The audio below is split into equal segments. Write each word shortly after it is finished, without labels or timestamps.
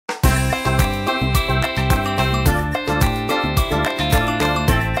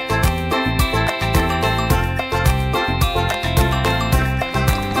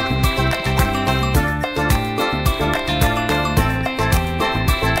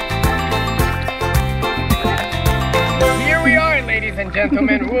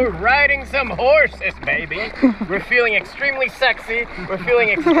gentlemen, we're riding some horses, baby. We're feeling extremely sexy, we're feeling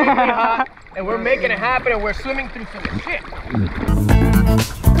extremely hot, and we're making it happen, and we're swimming through some shit.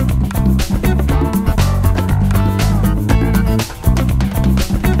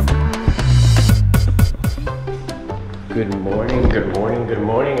 Good morning, good morning, good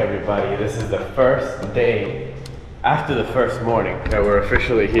morning, everybody. This is the first day after the first morning that we're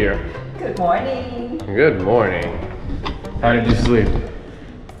officially here. Good morning. Good morning. How did you sleep?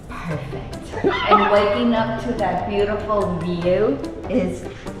 Perfect. And waking up to that beautiful view is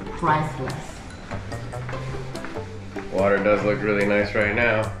priceless. Water does look really nice right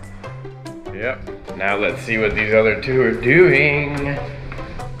now. Yep. Now let's see what these other two are doing.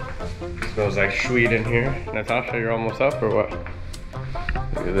 Smells like sweet in here. Natasha, you're almost up or what?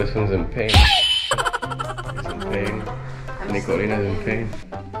 Look at this one's in pain. It's in pain. Nicolina's in pain.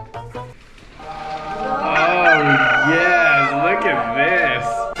 Oh yes, look at this.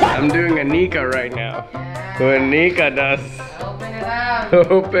 I'm doing a Nika right now. What Nika does. Open it up.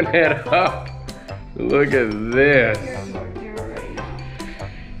 Open it up. Look at this.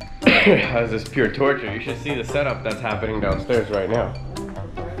 How's this pure torture? You should see the setup that's happening downstairs right now.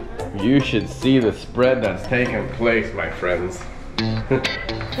 You should see the spread that's taking place, my friends.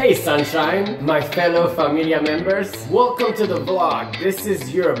 Hey sunshine, my fellow familia members. Welcome to the vlog. This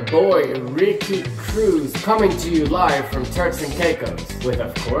is your boy, Ricky Cruz, coming to you live from Turks and Caicos. With,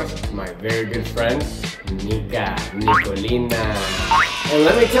 of course, my very good friend, Nicolina. And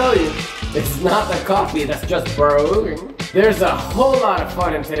let me tell you, it's not the coffee that's just brewing. There's a whole lot of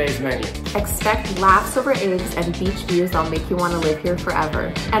fun in today's menu. Expect laughs over eggs and beach views that'll make you want to live here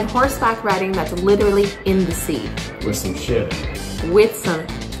forever. And horseback riding that's literally in the sea. With some shit. With some.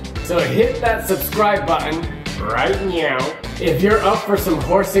 So hit that subscribe button right now if you're up for some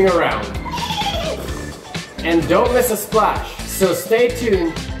horsing around. And don't miss a splash. So stay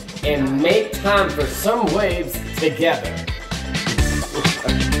tuned and make time for some waves together.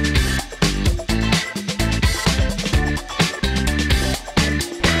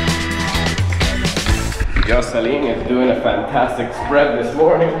 Jocelyn is doing a fantastic spread this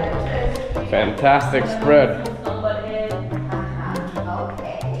morning. Fantastic spread.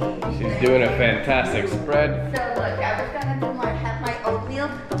 She's doing a fantastic spread. So look, I was gonna have my oatmeal,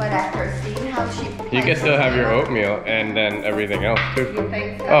 but after seeing how she... You can still have your oatmeal and then everything else too. You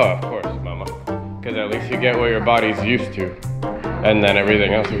think so? Oh, of course, mama. Because at least you get what your body's used to. And then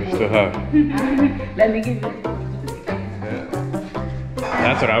everything else you still have. Let me give you...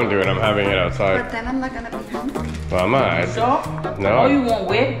 That's what I'm doing, I'm having it outside. But then I'm not gonna be hungry. Mama, So? no. Or you won't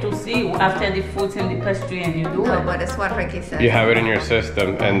wait to see after the fruits and the pastry and you do No, it. but it's what Ricky said. You have it in your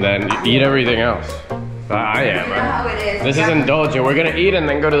system and then you eat everything else. I am. You know how it is. This is indulgent. We're gonna eat and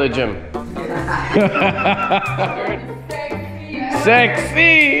then go to the gym.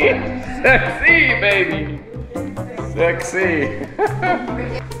 Sexy! Sexy, baby! Sexy!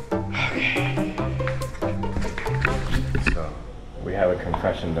 Okay. So, we have a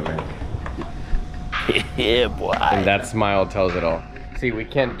confession to make. Yeah, boy. And that smile tells it all. See, we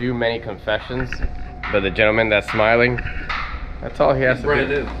can't do many confessions, but the gentleman that's smiling, that's all he has to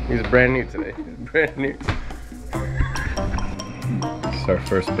do. He's brand new today. He's brand new. It's our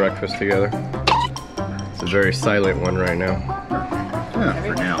first breakfast together. It's a very silent one right now. Yeah,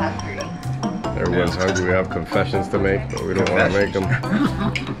 for now. Everyone's hungry. We have confessions to make, but we don't want to make them.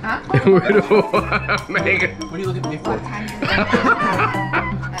 We don't want to make them. What are you looking at me for?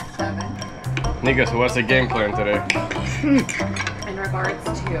 At 7. Nika, so what's the game plan today? In regards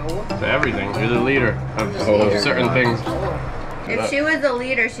to. To everything. You're the leader of certain things. If she was the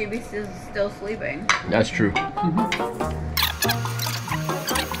leader, she'd be still sleeping. That's true. Did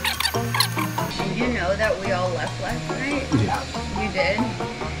you know that we all left last night? Yeah. You did?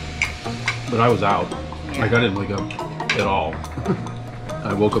 But I was out. Like, I didn't wake up at all.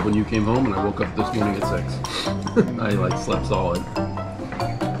 I woke up when you came home and I woke up this morning at 6. I like slept solid.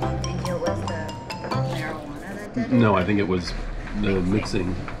 Think it was the marijuana that did it? No, I think it was the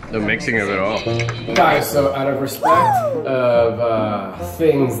mixing. The mixing of it all. Guys, so out of respect of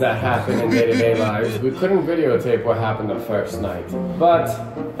things that happen in day-to-day lives, we couldn't videotape what happened the first night. But,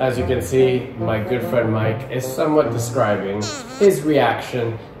 as you can see, my good friend Mike is somewhat describing his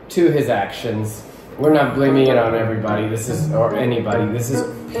reaction to his actions. We're not blaming it on everybody, or anybody. This is a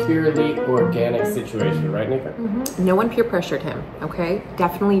purely organic situation, right, Nika? Mm-hmm. No one peer pressured him, okay?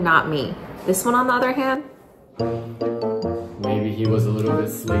 Definitely not me. This one, on the other hand, maybe he was a little bit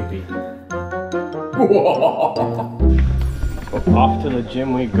sleepy. So off to the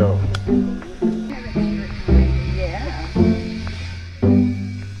gym we go. Yeah.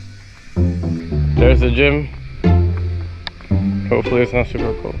 There's the gym. Hopefully it's not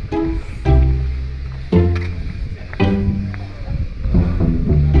super cold.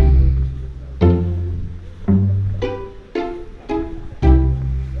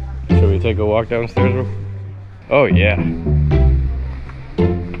 Should we take a walk downstairs, bro? Oh yeah.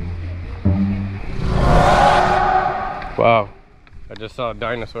 Wow. I just saw a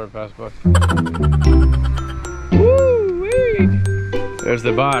dinosaur pass by. Woo-wee! There's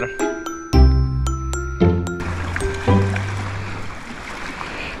the bar.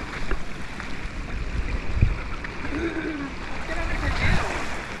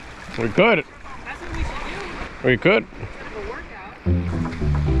 We could. That's what we should do. We could. A workout.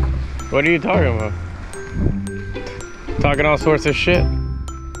 What are you talking about? Talking all sorts of shit.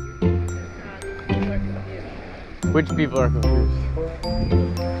 Which people are confused?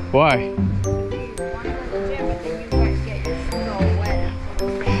 Why? You want to go to the gym, but then you guys get your shoes all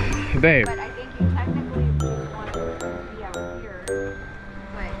wet. Babe. But I think you technically want to be out here.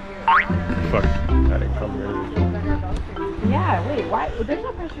 But you're Fuck. I didn't come here. Yeah, wait, why? There's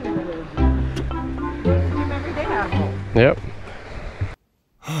no pressure to go to the gym. Go to the gym every day at home. Yep.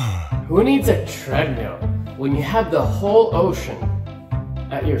 Who needs a treadmill when you have the whole ocean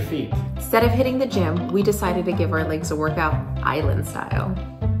at your feet? Instead of hitting the gym, we decided to give our legs a workout island style.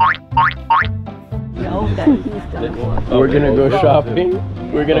 We're gonna go shopping.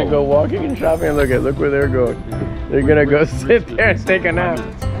 We're gonna go walking and shopping. Look where they're going. They're gonna go sit there and take a nap.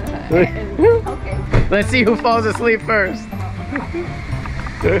 Let's see who falls asleep first.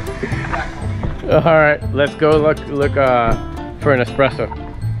 All right, let's go look for an espresso,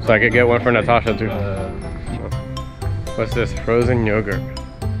 so I could get one for Natasha too. What's this? Frozen yogurt.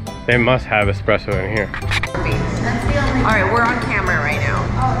 They must have espresso in here. All right, we're on camera right now.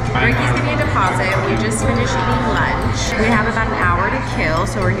 Ricky's getting a deposit. We just finished eating lunch. We have about an hour to kill,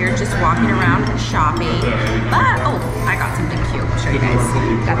 so we're here just walking around shopping. But, oh, I got something cute. I'll show you guys.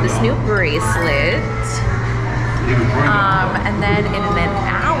 Got this new bracelet. And then in an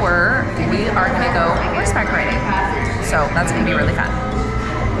hour, we are gonna go horseback riding. So that's gonna be really fun.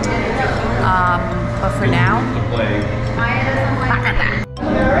 But for now,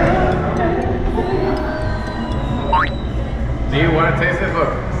 do you want to taste this?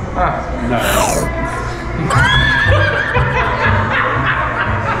 Look. No.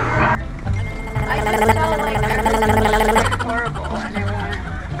 Horrible. And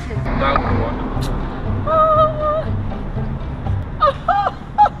I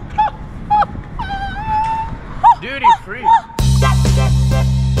Duty free.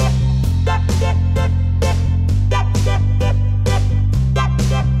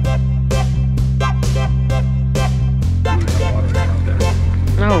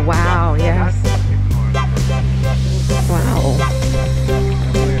 oh wow, yes. Wow.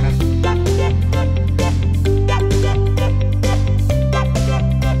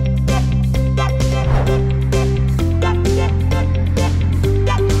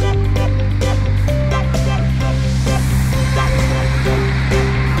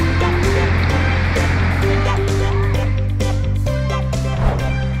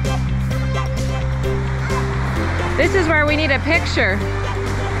 This is where we need a picture.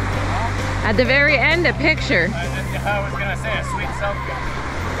 At the very end, a picture. I was gonna say a sweet selfie.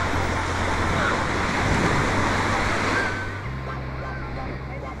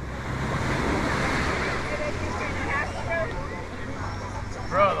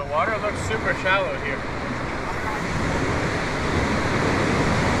 Bro, the water looks super shallow here.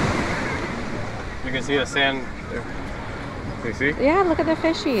 You can see the sand there. You see? Yeah, look at the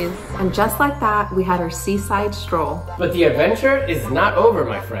fishies. And just like that, we had our seaside stroll. But the adventure is not over,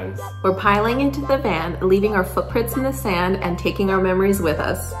 my friends. We're piling into the van, leaving our footprints in the sand and taking our memories with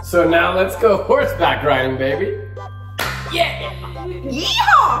us. So now let's go horseback riding, baby. Yeah!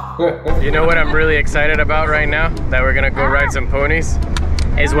 Yeehaw! You know what I'm really excited about right now? That we're gonna go ride some ponies?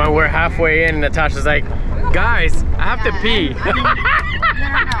 Is when we're halfway in, Natasha's like, guys, I have to pee.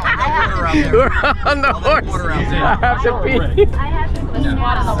 We're on the horse. I have to pee. I have to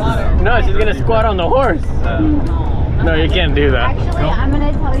squat on the water. No, she's gonna squat on the horse. No, you can't do that. Actually, I'm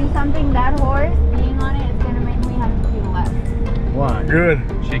gonna tell you something. That horse, being on it, is gonna make me have to pee less. Why? Good.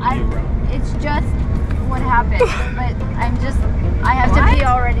 It's just what happened, but I have to pee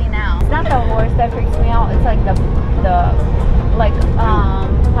already now. It's not the horse that freaks me out. It's like the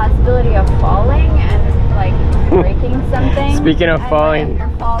possibility of falling and like breaking something. Speaking of falling,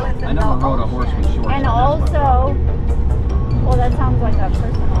 I never rode a horse with shorts. And also, well, that sounds like a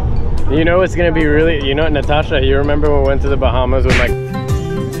personal. you know what's gonna be really, you know what, Natasha, you remember when we went to the Bahamas with like,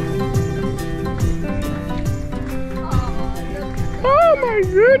 oh my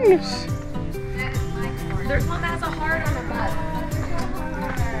goodness. There's one that has a heart on the butt.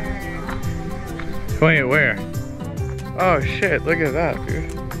 Wait, where? Oh shit, look at that,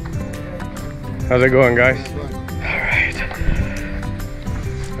 dude. How's it going, guys? Alright.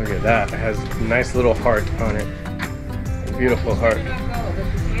 Look at that. It has a nice little heart on it. A beautiful heart.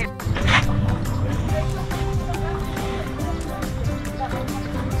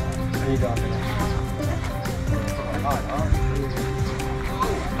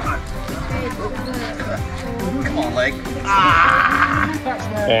 Come on, leg.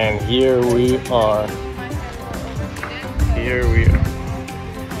 And here we are. Here we are.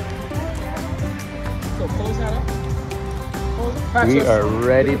 So close that up. We are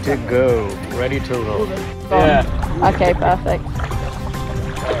ready to go. Ready to roll. Yeah. Okay, perfect.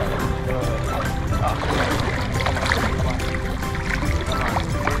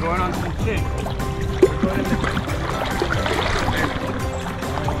 We're going on some shit.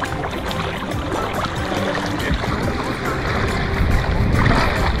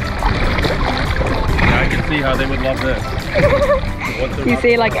 See how they would love this. You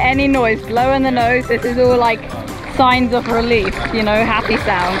see, like any noise, blow in the nose, this is all like signs of relief, you know, happy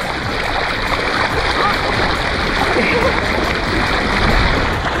sounds.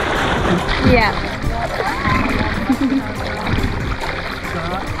 Yeah.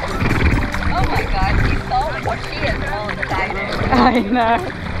 Oh my god, she's so she is all excited. I know.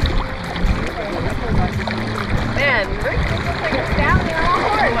 Man, Rick looks like a stallion on a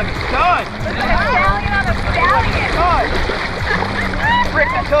horse. Look, done. Look like a stallion on a stallion. Done.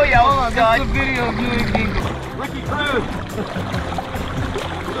 Rick, I told you I was done. This is a video of you and King. Ricky Cruz.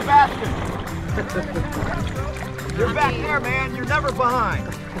 Sebastian. You're back there, man. You're never behind.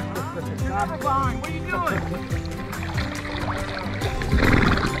 Never behind. What are you doing?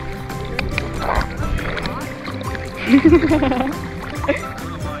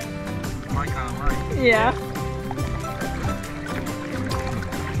 My kind of life. Yeah.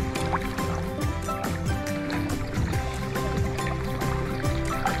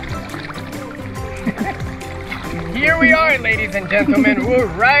 Here we are, ladies and gentlemen. We're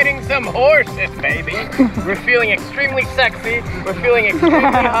riding some horses, baby. We're feeling extremely sexy. We're feeling extremely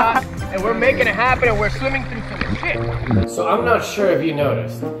hot. And we're making it happen, and we're swimming through some shit. So I'm not sure if you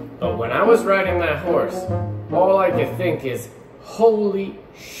noticed, but when I was riding that horse, all I could think is, holy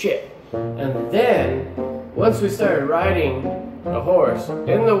shit. And then, once we started riding the horse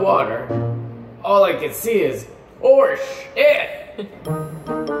in the water, all I could see is, oh shit.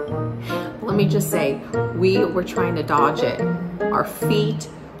 Let me just say, we were trying to dodge it. Our feet,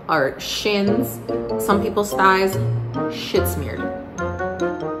 our shins, some people's thighs, shit smeared.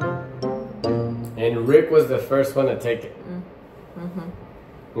 And Rick was the first one to take it.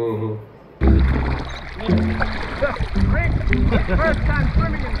 Rick, first time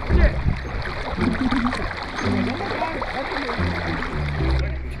swimming in shit.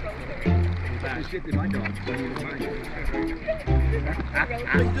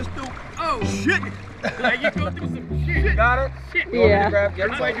 Just do, oh shit! Like you go through some shit. Got it? Shit. Yeah.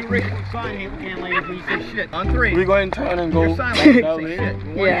 Everybody do Rick sign hand language when you say shit. On three. We go ahead and turn and go. Your sign language, say shit.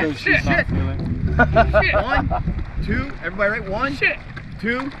 Yeah. One, shit. Shit. 1, 2, everybody right? 1, shit.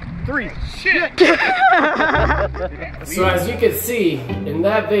 2, 3, shit. So as you can see in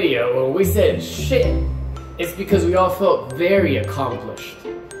that video, when we said shit, it's because we all felt very accomplished.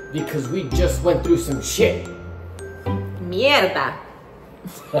 Because we just went through some shit. Mierda.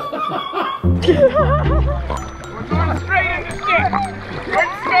 We're going straight into shit. We're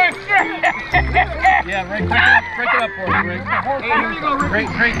just going straight. Yeah, Rick, break it up for us, Rick. Hey, here you go, Rick.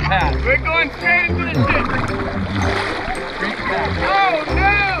 Great pass. We're going straight into the shit. Great pass. Oh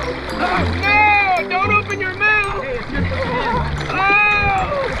no! Oh no! Don't open your mouth! Hey, it's just a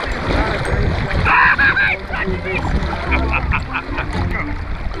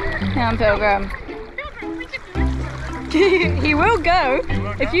Down, Pilgrim. He will go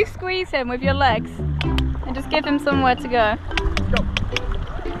if you squeeze him with your legs and just give him somewhere to go.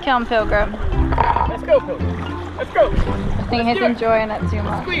 Come, Pilgrim. Let's go, Pilgrim. Let's go. I think he's enjoying it too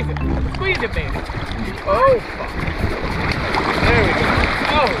much. Squeeze it. Squeeze it, baby. Oh, fuck. There we go.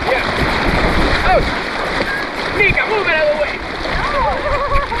 Oh, yeah. Oh. Nika, move it out of the way.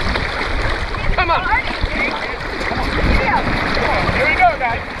 Come on. Here we go,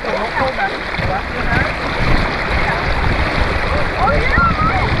 guys. Don't hold back. Oh, yeah.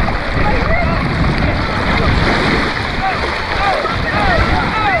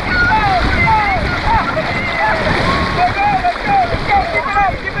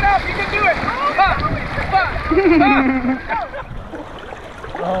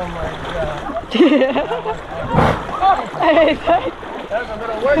 Oh my god. That was a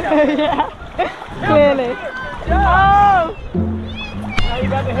little workout. Yeah, clearly. Oh! Now you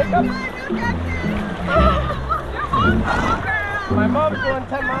got the hiccups? My mom's going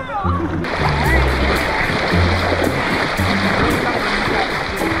 10 miles.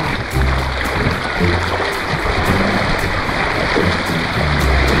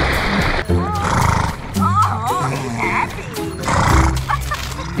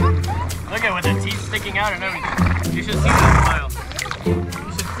 Look at with the teeth sticking out and everything. You should see that smile. You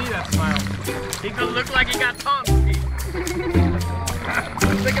should see that smile. He could look like he got Tom's teeth.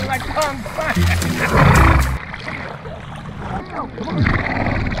 He's looking like Tom's smile.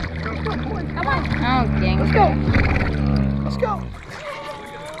 Come on. Oh, dang. Let's go. Let's go.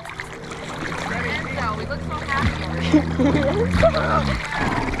 We look so happy.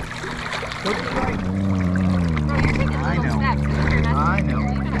 I know.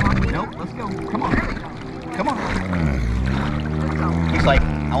 Nope, let's go. Come on. Come on. He's like,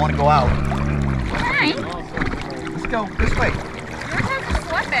 I want to go out. Fine. Let's go. This way. Yours has a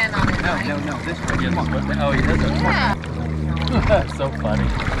sweatband on it. No, this way. Come on. Oh, he does it. Yeah. That's so funny.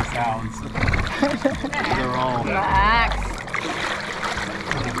 The sounds. They're all. Relax.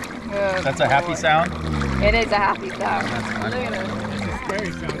 That's a happy sound? It is a happy sound. Look at it.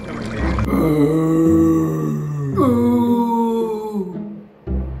 Scary sound coming in.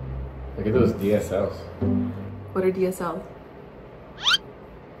 Look at those DSLs. What are DSLs?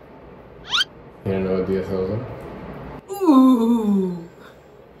 You don't know what DSLs are? Ooh.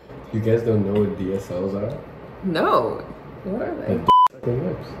 You guys don't know what DSLs are? No. What are they? Fucking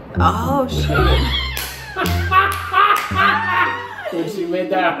lips. Oh, shit. When she made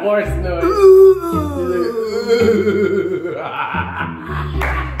that horse noise.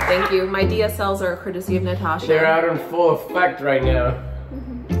 Thank you. My DSLs are courtesy of Natasha. They're out in full effect right now.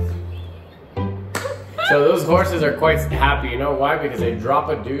 So those horses are quite happy. You know why? Because they drop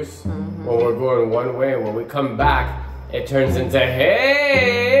a deuce when we're going one way, and when we come back, it turns into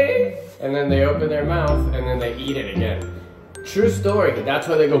hey, and then they open their mouth and then they eat it again. True story. That's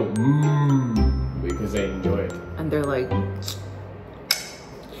why they go because they enjoy it. And they're like,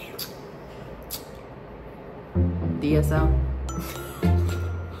 DSL.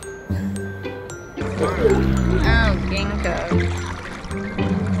 Oh, ginkgo.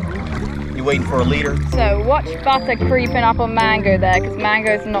 You waiting for a leader? So watch butter creeping up on mango there, because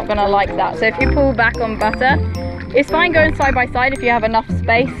mango's not gonna like that. So if you pull back on butter, it's fine going side by side if you have enough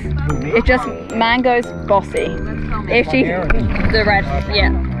space. It's just mango's bossy. If she, the red,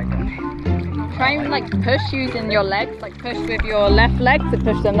 yeah. Try and like push using your legs, like push with your left leg to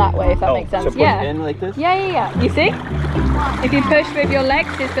push them that way, if that makes sense. So push in like this? Yeah. You see? If you push with your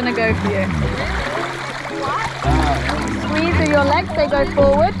legs, it's gonna go for you. Squeeze with your legs, they go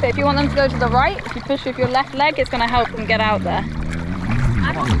forward, but if you want them to go to the right, if you push with your left leg, it's gonna help them get out there.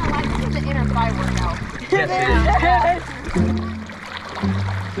 I don't know, I think the inner thigh workout. Yes, it is.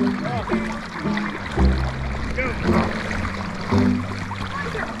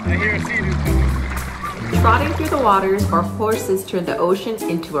 I hear a sea-doo coming. Trotting through the waters, our horses turned the ocean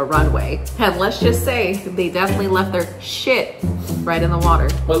into a runway. And let's just say, they definitely left their shit right in the water.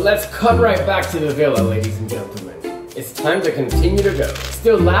 But let's cut right back to the villa, ladies and gentlemen. It's time to continue to go.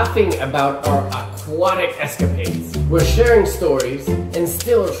 Still laughing about our aquatic escapades. We're sharing stories and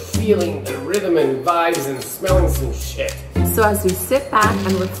still feeling the rhythm and vibes and smelling some shit. So as we sit back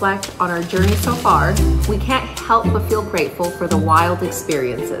and reflect on our journey so far, we can't help but feel grateful for the wild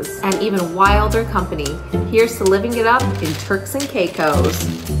experiences and even wilder company. Here's to living it up in Turks and Caicos.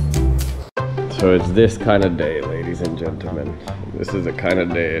 So it's this kind of day, ladies and gentlemen. This is the kind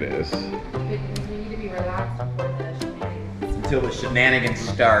of day it is. We need to be relaxed before the shenanigans. Until the shenanigans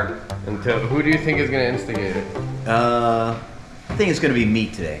start. Who do you think is going to instigate it? I think it's gonna be me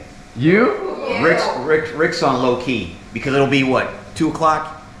today. You? Rick's on low key because it'll be what, 2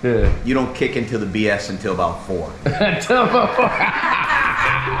 o'clock? Yeah. You don't kick into the BS until about 4. Until about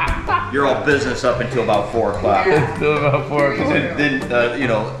 4. You're all business up until about 4 o'clock. Until about 4 o'clock. Then you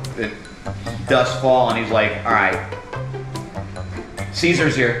know, dusk fall and he's like, all right,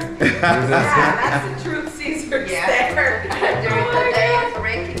 Caesar's here. That's the truth, Caesar's there. During the day it's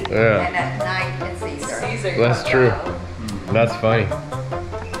Ricky, and at night it's Caesar. That's true. That's funny.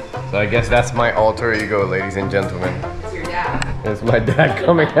 So I guess that's my alter ego, ladies and gentlemen. It's your dad. It's my dad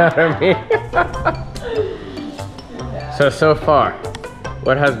coming out of me. So far,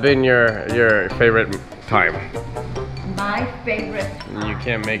 what has been your favorite time? My favorite. You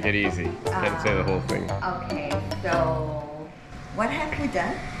can't make it easy. Can't say the whole thing. Okay, so what have we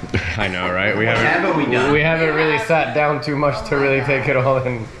done? I know, right? We haven't we done? We haven't really sat down too much to really take it all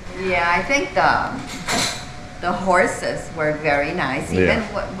in. Yeah, I think the horses were very nice, even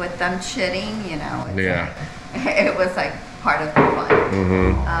with them chitting, you know. Yeah. It was like part of the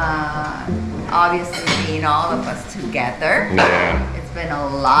fun. Obviously, being all of us together. Yeah. It's been a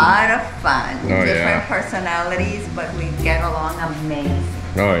lot of fun. Oh, Different personalities, but we get along amazing.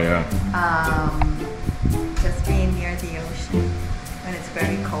 Oh yeah. Just being near the ocean when it's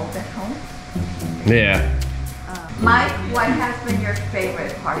very cold at home. Yeah. Mike, what has been your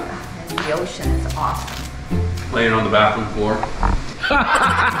favorite part of the ocean? It's awesome. Laying on the bathroom floor.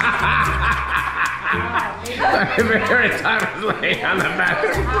 My favorite time is laying on the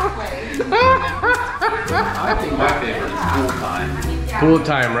bathroom. I think my favorite is pool time. Pool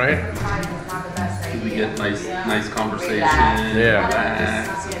time, right? We get nice conversation. Yeah.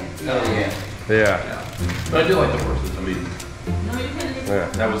 Relax. Oh yeah. Yeah. But I do like the horses. I mean, Yeah.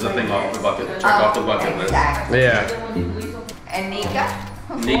 that was the thing off the bucket. Check off the bucket list. Exactly. Yeah. And Nika?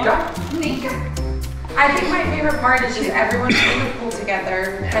 Nika? Nika. I think my favorite part is just everyone in the pool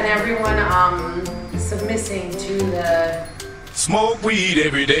together and everyone submissing to the. Smoke weed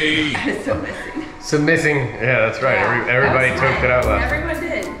every day. So missing. Submissing. Yeah, that's right. Everybody took it out last. Everyone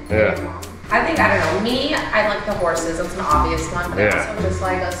did. Yeah. I think, I don't know, me, I like the horses. It's an obvious one, but Yeah. I also just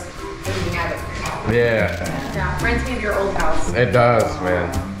like us hanging out. Yeah. Yeah, reminds me of your old house. It does, man.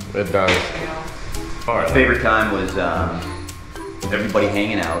 It does. My favorite time was everybody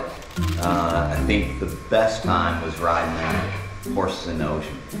hanging out. I think the best time was riding the horses in the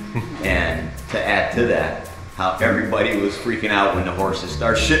ocean. And to add to that, how everybody was freaking out when the horses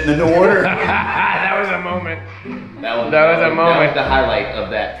start shitting in the water. That was a moment. That was a moment. That was the highlight of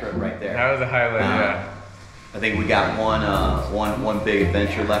that trip right there. That was a highlight, yeah. I think we got one big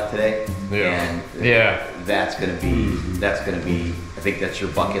adventure left today. Yeah. And Yeah. that's gonna be, I think that's your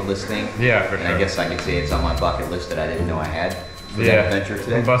bucket list thing. Yeah, for And sure. I guess I could say it's on my bucket list that I didn't know I had for Yeah. that adventure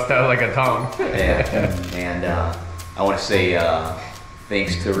today. Bust out like a Tom. Yeah. And I want to say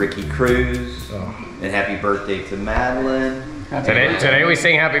thanks to Ricky Cruz and happy birthday to Madeline. Today we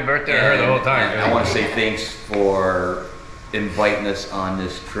sing happy birthday to her the whole time. And I want to say thanks for inviting us on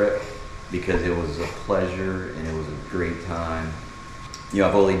this trip because it was a pleasure and it was a great time. You know,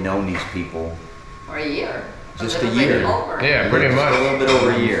 I've only known these people For a year. just a little bit year. over. Yeah, pretty Just much. a little bit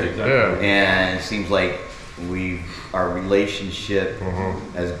over a year. Yeah. And it seems like our relationship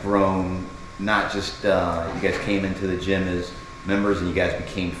has grown. Not just you guys came into the gym as members and you guys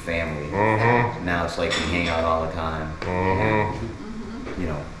became family. Now it's like we hang out all the time. You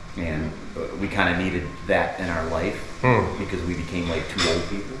know, and we kind of needed that in our life because we became like two old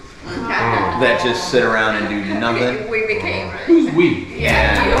people that just sit around and do nothing. We became. Who's we?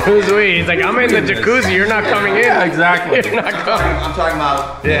 Yeah. Who's we? He's like, I'm in the jacuzzi, you're not coming in. Yeah, exactly. You're not coming. I'm talking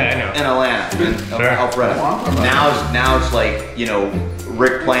about Yeah, I know. in Atlanta, in Alpharetta. Now it's like, you know,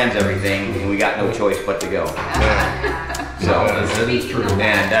 Rick plans everything and we got no choice but to go. So That is true.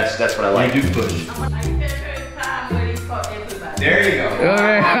 and that's what I like. You do push. There you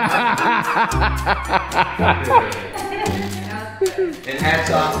go. And hats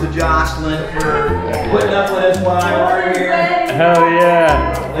off to Jocelyn for putting up with us while we're here. Hell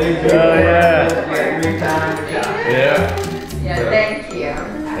yeah. Hell yeah. We had a great time. Yeah. Yeah, thank you.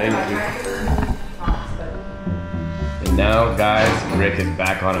 Thank you. And now, guys, Rick is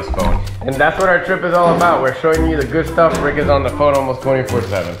back on his phone. And that's what our trip is all about. We're showing you the good stuff. Rick is on the phone almost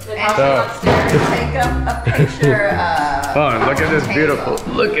 24/7. And So, upstairs, take a picture. oh, look at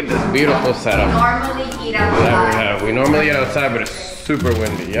this beautiful setup Normally eat that we outside. have. We normally eat outside, but it's super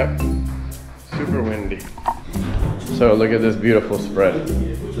windy. Yep, super windy. So look at this beautiful spread.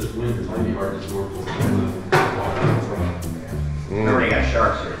 With this wind, it might be hard to snorkel. We already got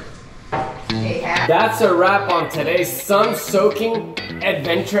sharks here. That's a wrap on today's sun-soaking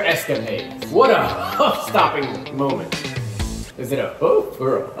adventure escapade. What a huff-stopping moment. Is it a hoof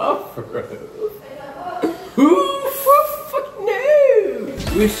or a huff or a hoof? Hoof?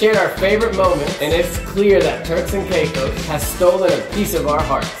 No! We've shared our favorite moments, and it's clear that Turks and Caicos has stolen a piece of our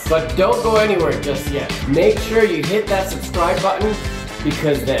hearts. But don't go anywhere just yet. Make sure you hit that subscribe button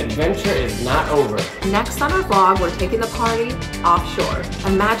because the adventure is not over. Next on our vlog, we're taking the party offshore.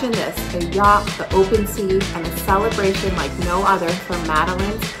 Imagine this, a yacht, the open sea, and a celebration like no other for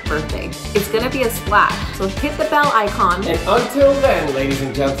Madeline's birthday. It's gonna be a splash, so hit the bell icon. And until then, ladies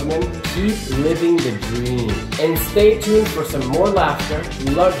and gentlemen, keep living the dream. And stay tuned for some more laughter,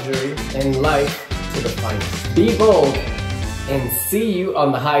 luxury, and life to the finest. Be bold, and see you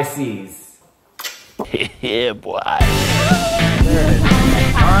on the high seas. Yeah, boy.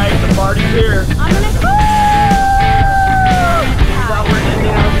 Alright, the party's here. I'm gonna go! Thought we're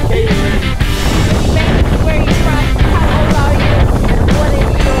ending our vacation. Where are you from? How old are you? And what is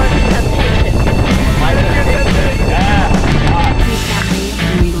your occupation? Yeah.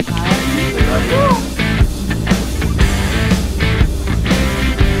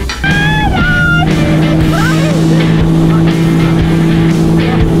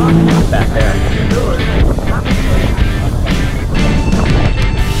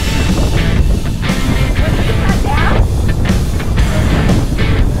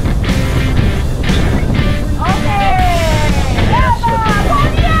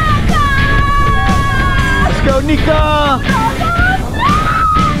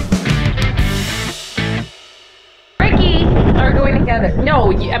 together.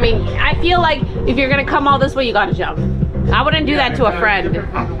 No, I mean, I feel like if you're gonna come all this way, you gotta jump. I wouldn't do that to a friend.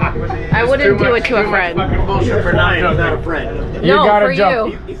 I wouldn't do it to a friend. Bullshit for not a friend. You No, gotta for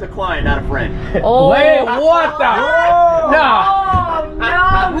jump. you. He's a client, not a friend. Oh, Wait, what the?